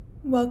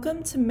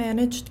Welcome to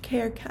Managed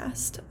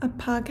Carecast, a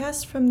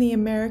podcast from the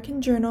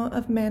American Journal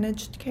of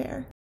Managed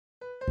Care.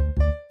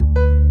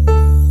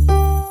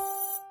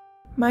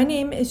 My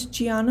name is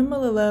Gianna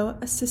Malillo,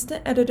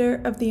 Assistant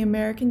Editor of the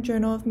American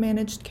Journal of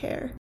Managed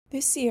Care.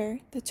 This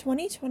year, the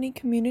 2020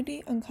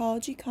 Community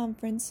Oncology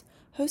Conference,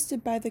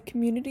 hosted by the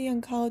Community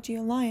Oncology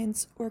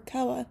Alliance, or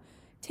COA,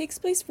 takes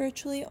place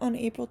virtually on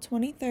April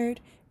 23rd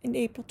and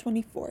April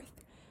 24th.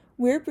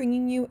 We're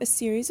bringing you a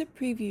series of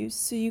previews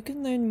so you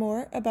can learn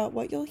more about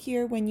what you'll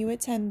hear when you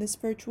attend this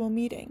virtual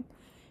meeting.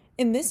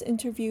 In this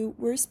interview,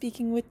 we're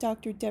speaking with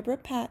Dr. Deborah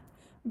Patt,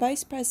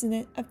 Vice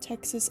President of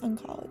Texas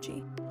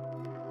Oncology.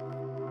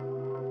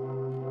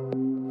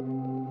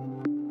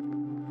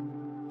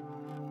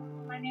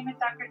 My name is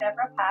Dr.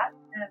 Deborah Patt,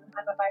 and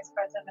I'm a Vice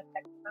President of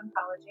Texas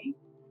Oncology.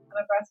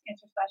 I'm a breast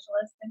cancer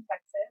specialist in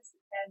Texas,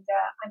 and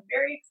I'm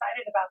very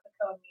excited about the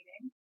COA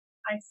meeting.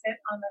 I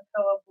sit on the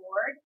COA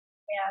board,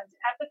 and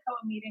at the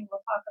COA meeting,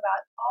 we'll talk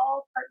about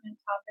all pertinent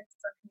topics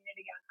for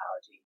community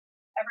oncology.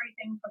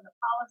 Everything from the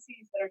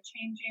policies that are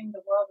changing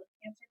the world of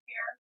cancer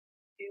care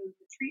to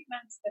the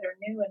treatments that are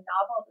new and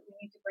novel that we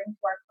need to bring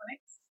to our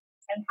clinics,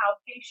 and how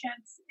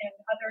patients and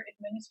other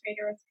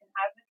administrators can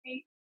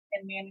advocate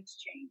and manage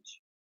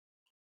change.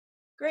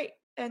 Great.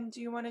 And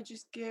do you want to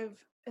just give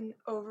an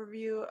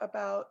overview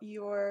about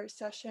your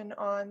session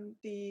on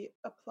the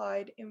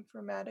Applied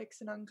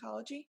Informatics in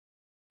Oncology?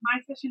 My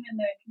session in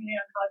the Community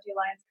Oncology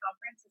Alliance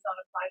Conference is on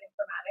applied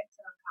informatics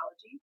in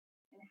oncology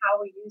and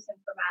how we use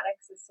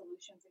informatics as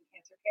solutions in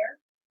cancer care.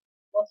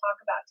 We'll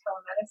talk about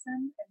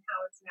telemedicine and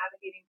how it's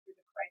navigating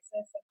through the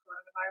crisis of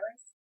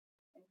coronavirus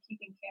and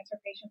keeping cancer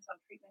patients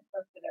on treatment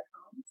close to their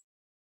homes.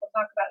 We'll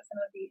talk about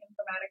some of the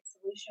informatics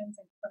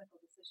solutions and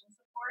clinical decision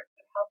support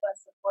that help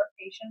us support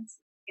patients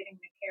getting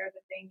the care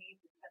that they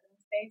need with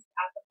evidence-based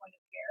at the point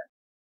of care.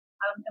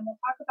 And we'll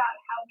talk about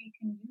how we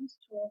can use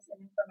tools in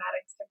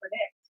informatics to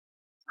predict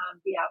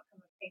the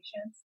outcome of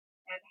patients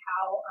and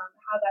how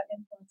that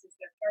influences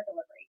their care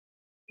delivery.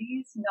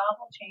 These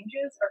novel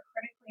changes are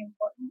critically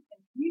important in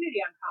community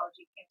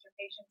oncology cancer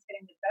patients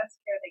getting the best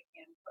care they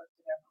can close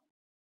to their home.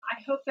 I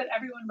hope that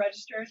everyone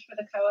registers for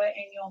the COA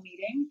annual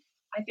meeting.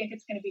 I think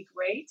it's going to be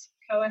great.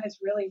 COA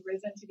has really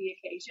risen to the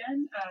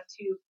occasion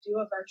to do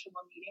a virtual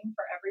meeting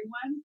for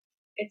everyone.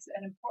 It's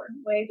an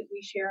important way that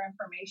we share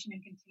information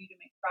and continue to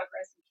make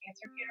progress in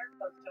cancer care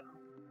close to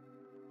home.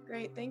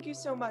 Great. Thank you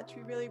so much.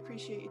 We really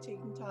appreciate you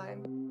taking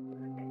time.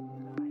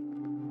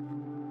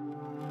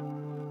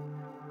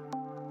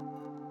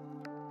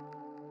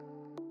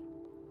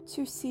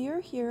 To see or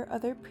hear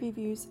other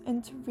previews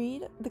and to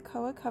read the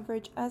COA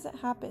coverage as it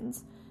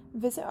happens,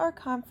 visit our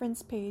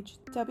conference page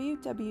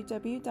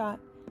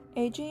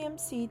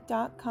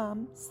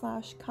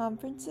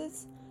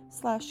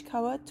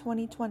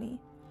www.ajmc.com/conferences/COA2020.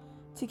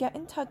 To get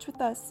in touch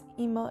with us,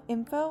 email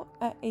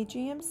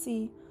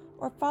info@ajmc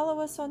or follow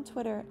us on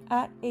Twitter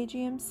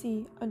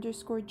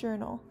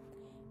 @AJMC_journal.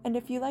 And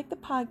if you like the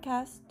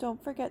podcast,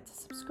 don't forget to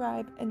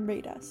subscribe and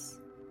rate us.